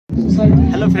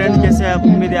Hello friends, कैसे हैं आप?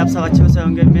 उम्मीद है आप सब अच्छे से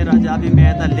होंगे। मैं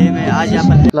आया था लेह में। आज यहाँ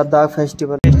पर लद्दाख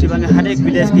फेस्टिवल में हर एक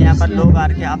विलेज के यहाँ पर लोग आ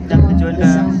रखे हैं। अपने जो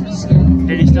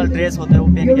ट्रेडिशनल ड्रेस होते हैं वो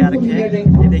पहन के आ रखे हैं।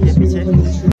 ये देखिए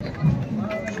पीछे।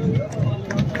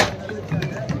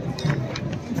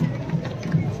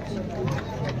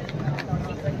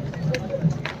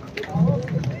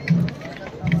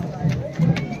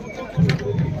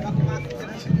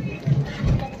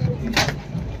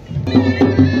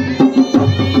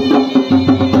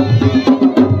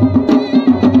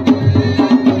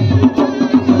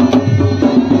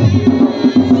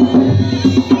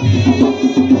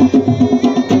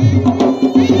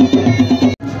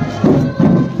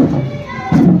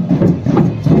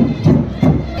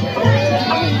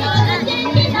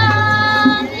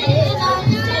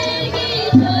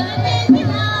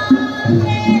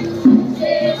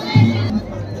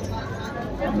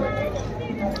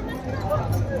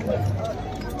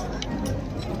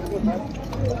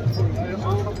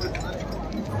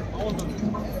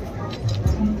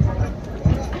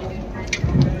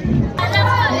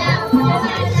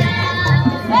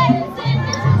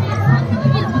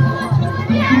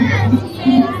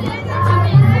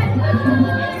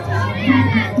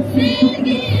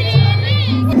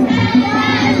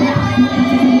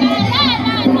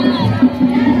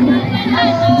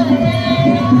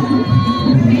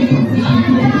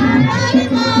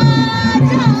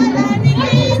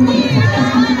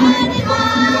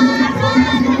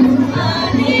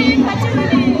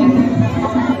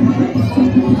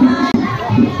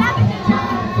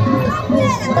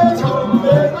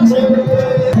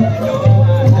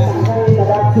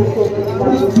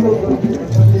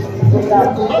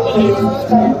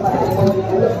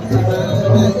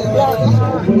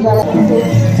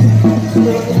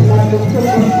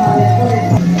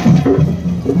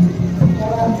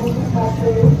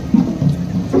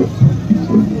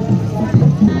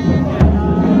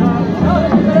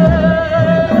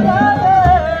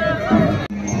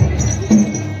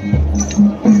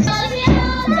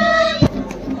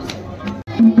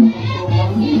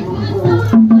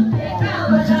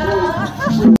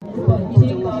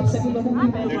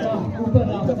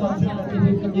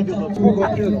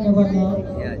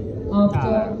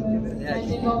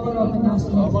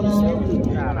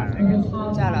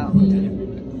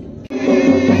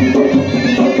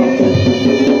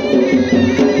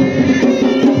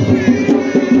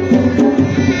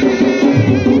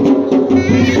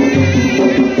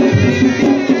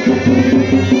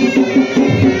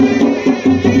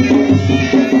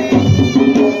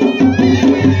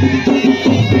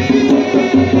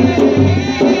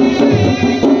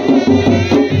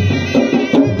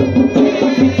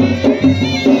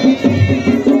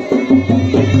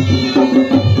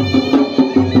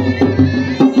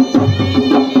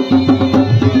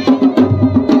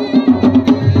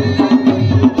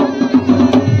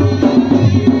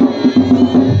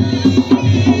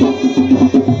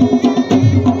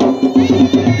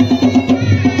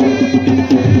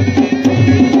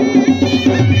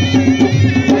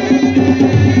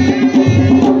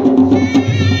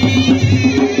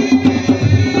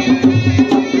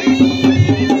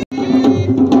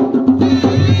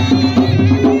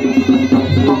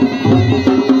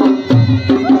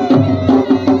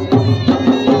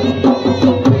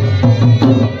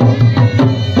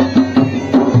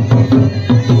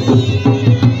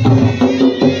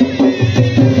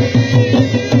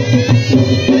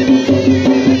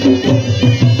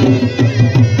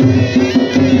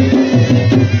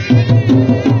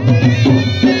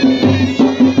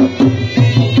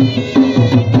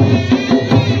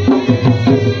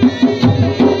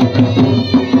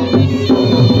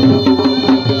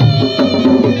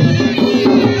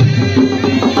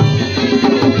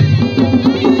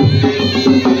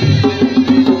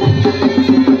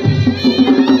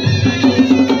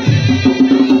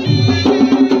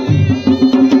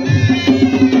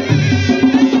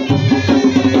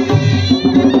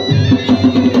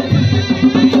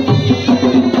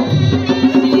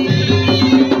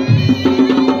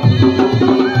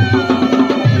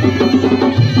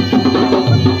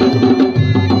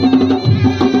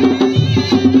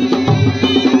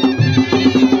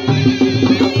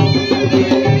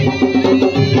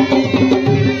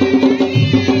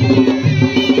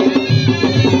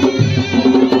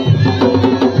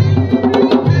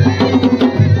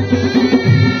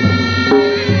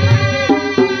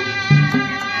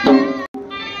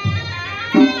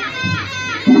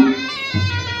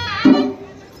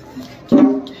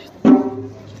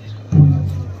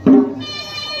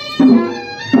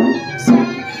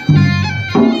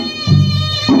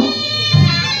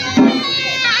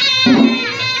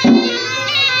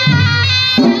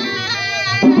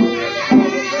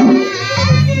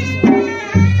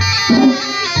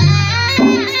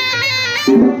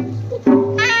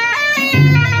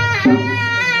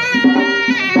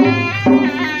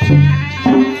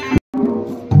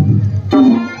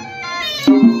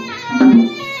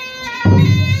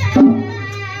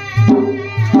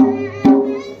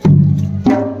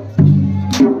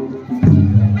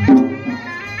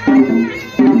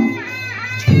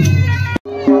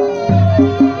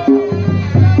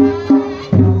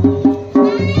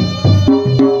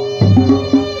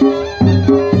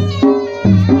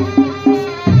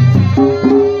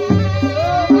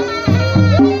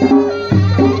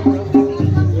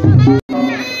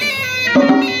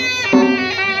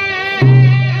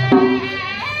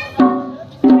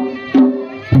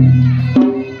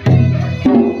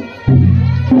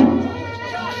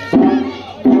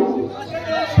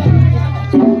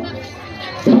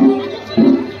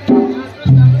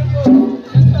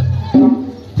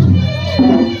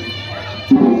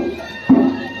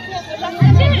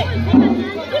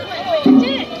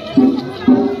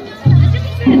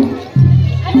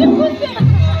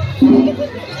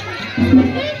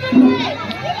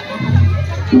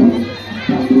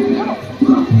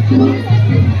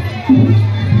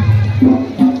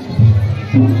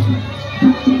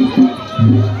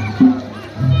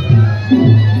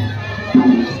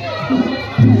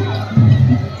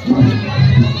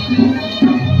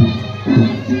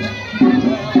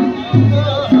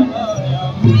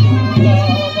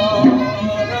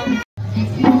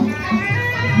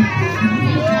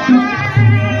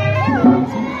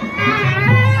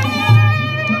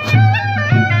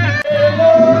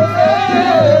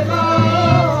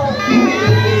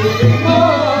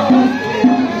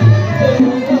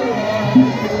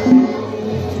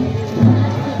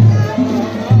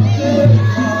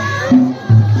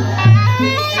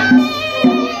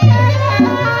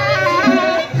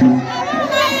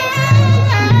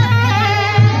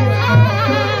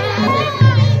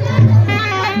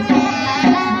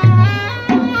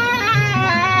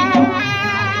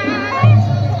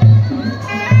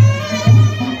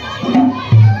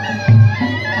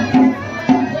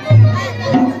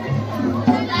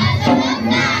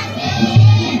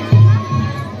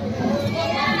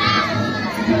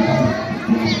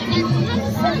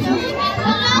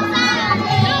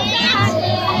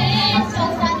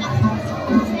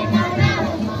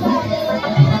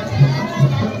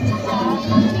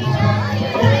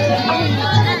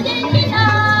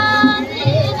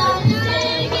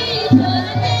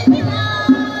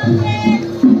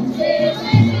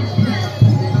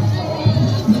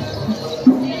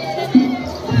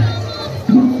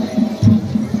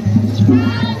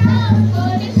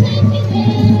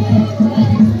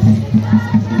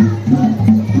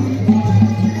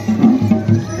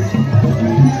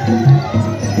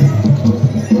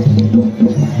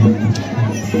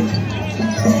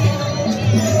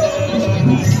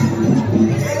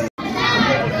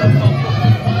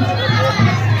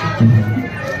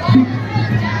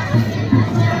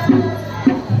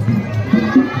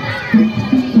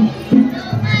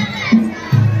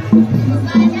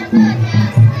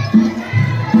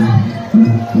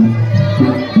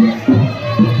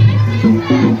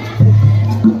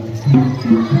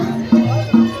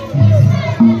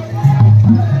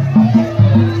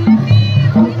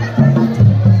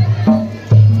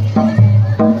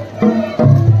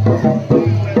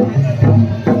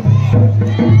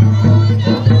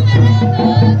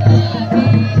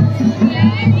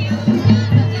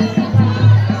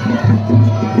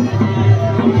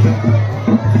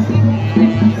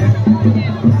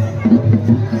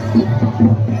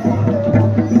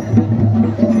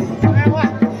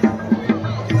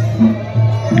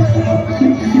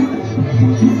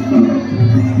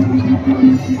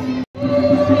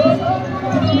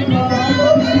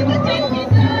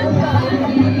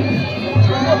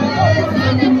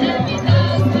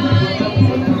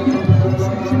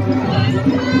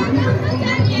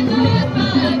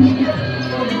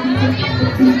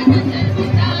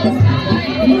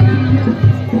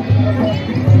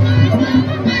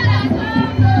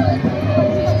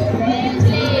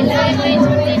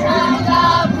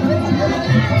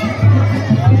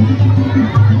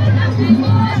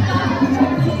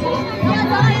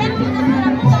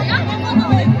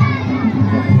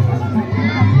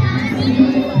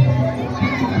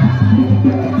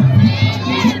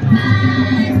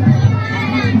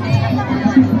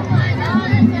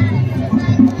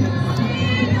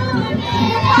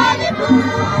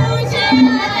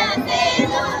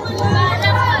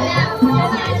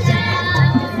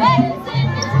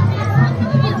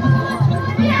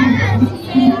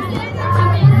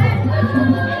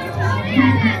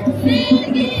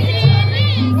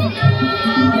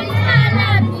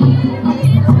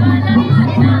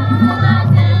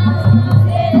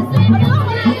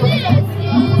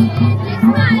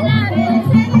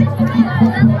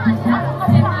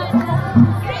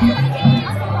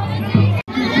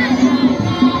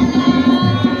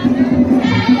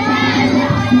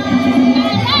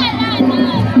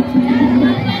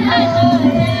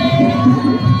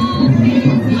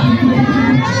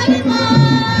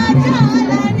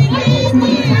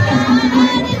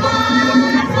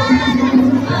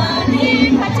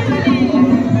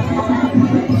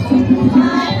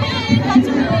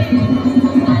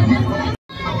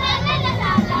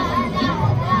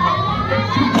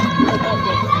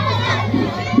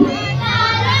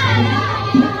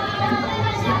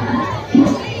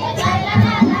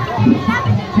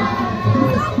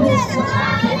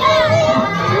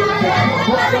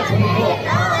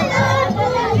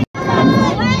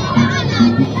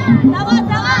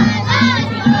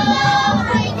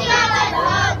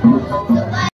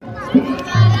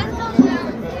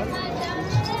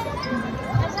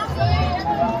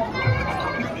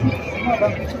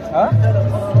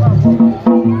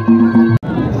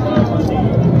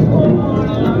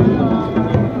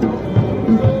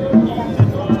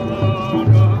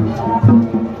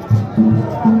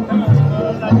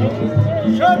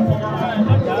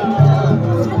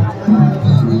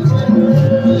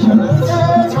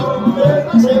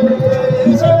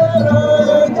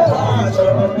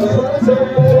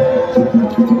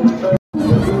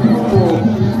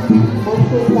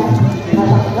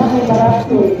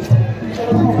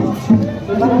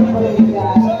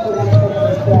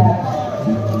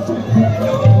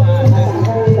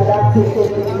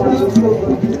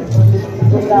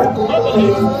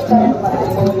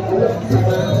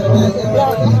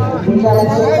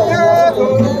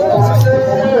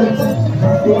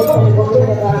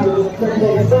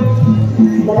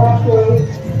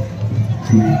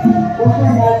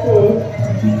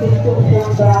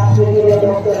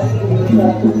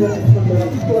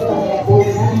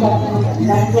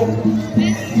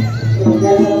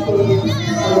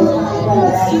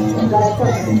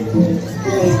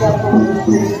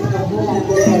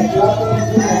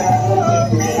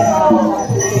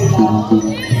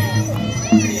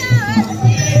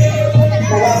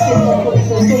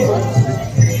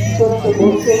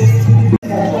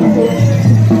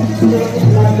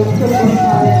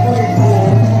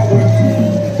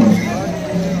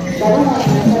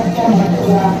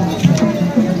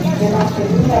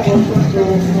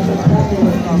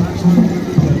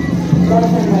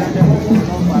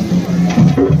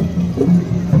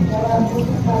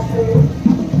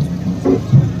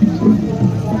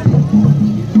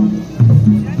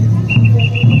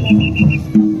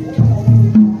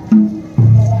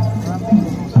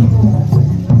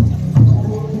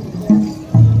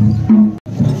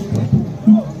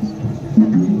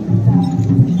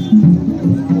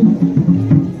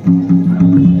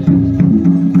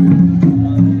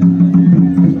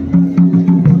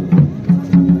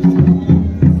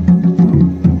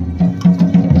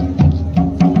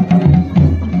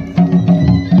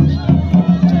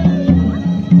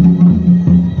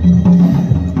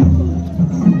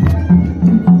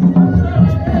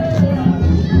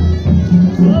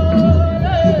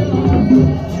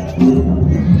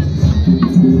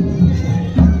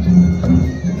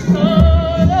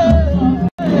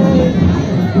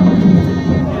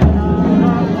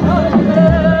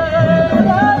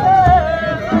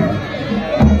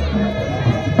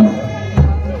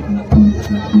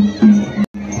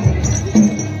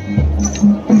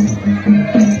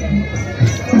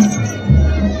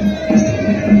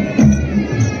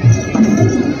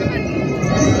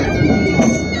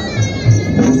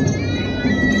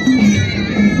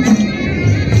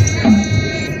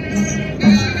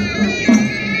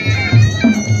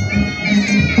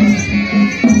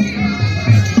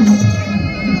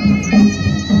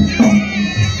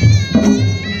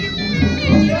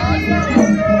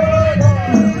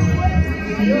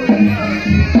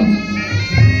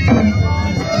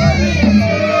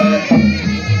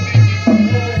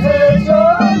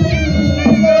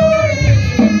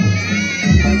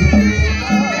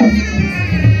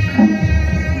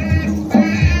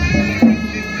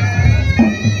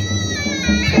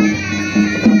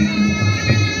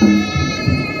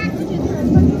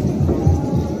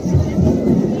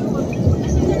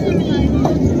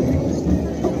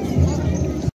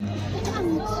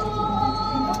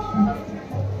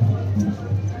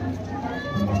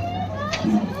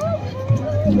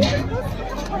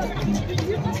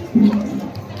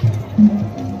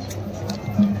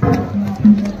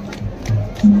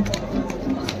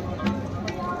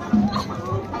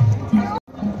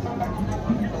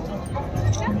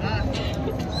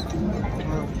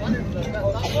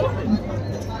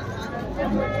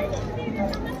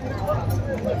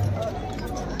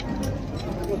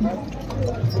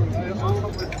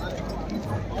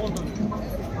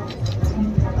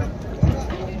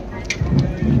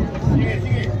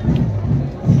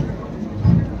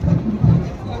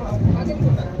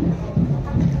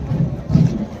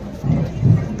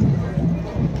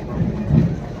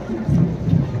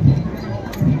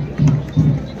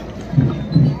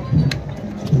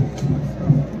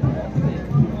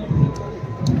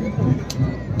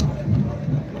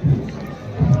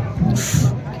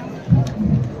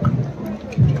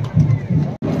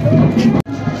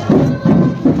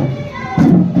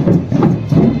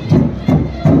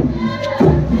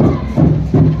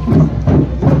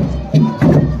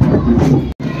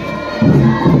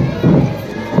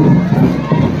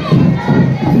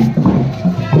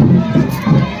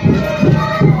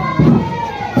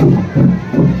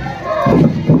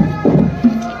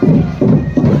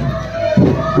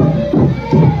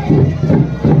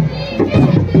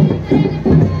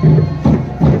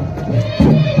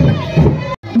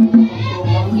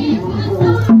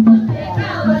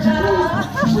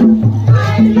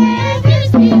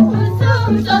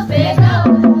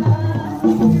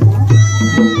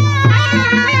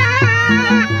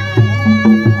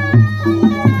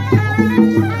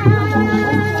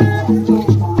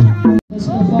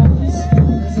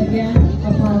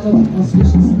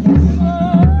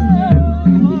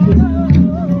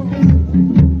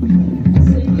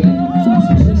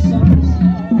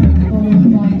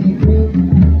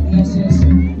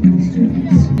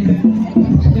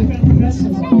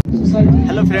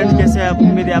 आप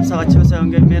उम्मीद है आप सब अच्छे से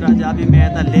होंगे। मेरा अभी मैं आया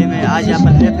था लेह में। आज यहाँ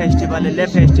पर लेह फेस्टिवल है। लेह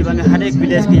फेस्टिवल में हर एक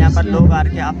विलेज के यहाँ पर लोग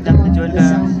आके अपने अपने जो इनका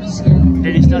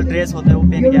ट्रेडिशनल ड्रेस होता है वो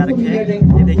पहन के आ रखे हैं।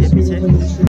 ये देखिए पीछे।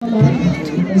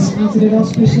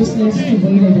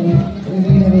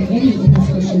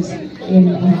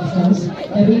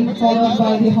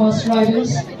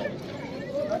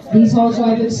 These horse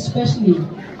riders, especially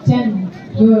 10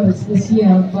 girls this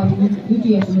year by the UP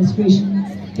administration,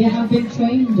 they have been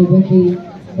trained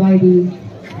by the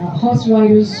horse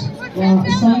riders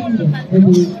assigned with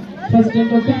the President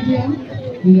of India.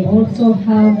 We also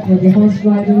have the horse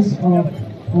riders of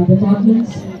the Tatans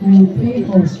who play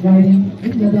horse riding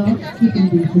in Ladakh, keeping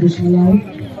the tradition alive.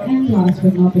 And last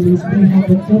but not least, we have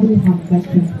the double humpback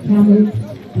camel,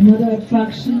 another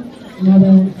attraction,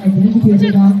 another identity of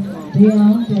Ladakh. They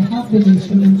have been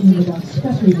instrumental in Ladakh,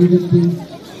 especially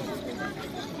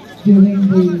during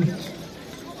the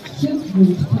Silk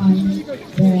Route time,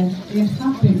 where they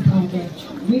have been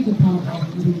major part of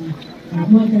the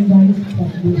merchandise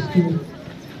that used to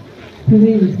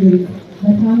prevail during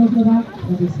the time of Ladakh.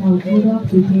 That is how Ladakh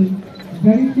became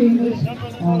very famous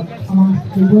amongst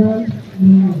the world,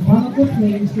 being one of the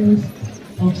places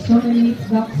of so many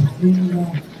ducks being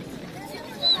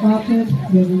marketed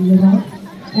here in Ladakh,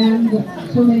 and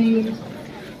so many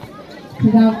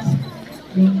products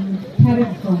being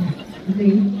carried from the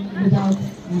without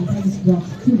these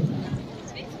drugs too.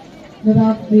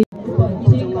 Without the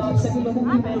सभी लोगों की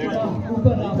मैं थोड़ा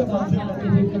ऊपर आपका ध्यान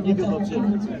केंद्रित करना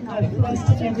चाहूँगी। I request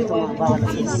everyone to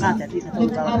please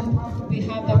look up. We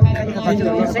have the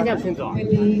paragliders with the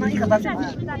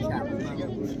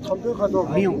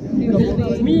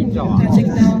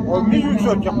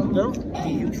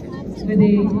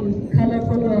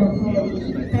colorful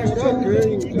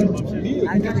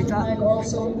and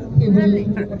also he will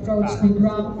approach the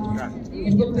ground.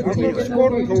 It will be taken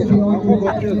over to the honorable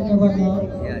governor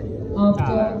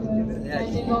after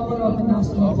handing over of the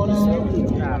national flag. We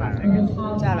will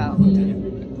have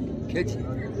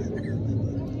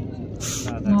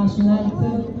the national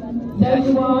anthem. There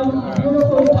you are.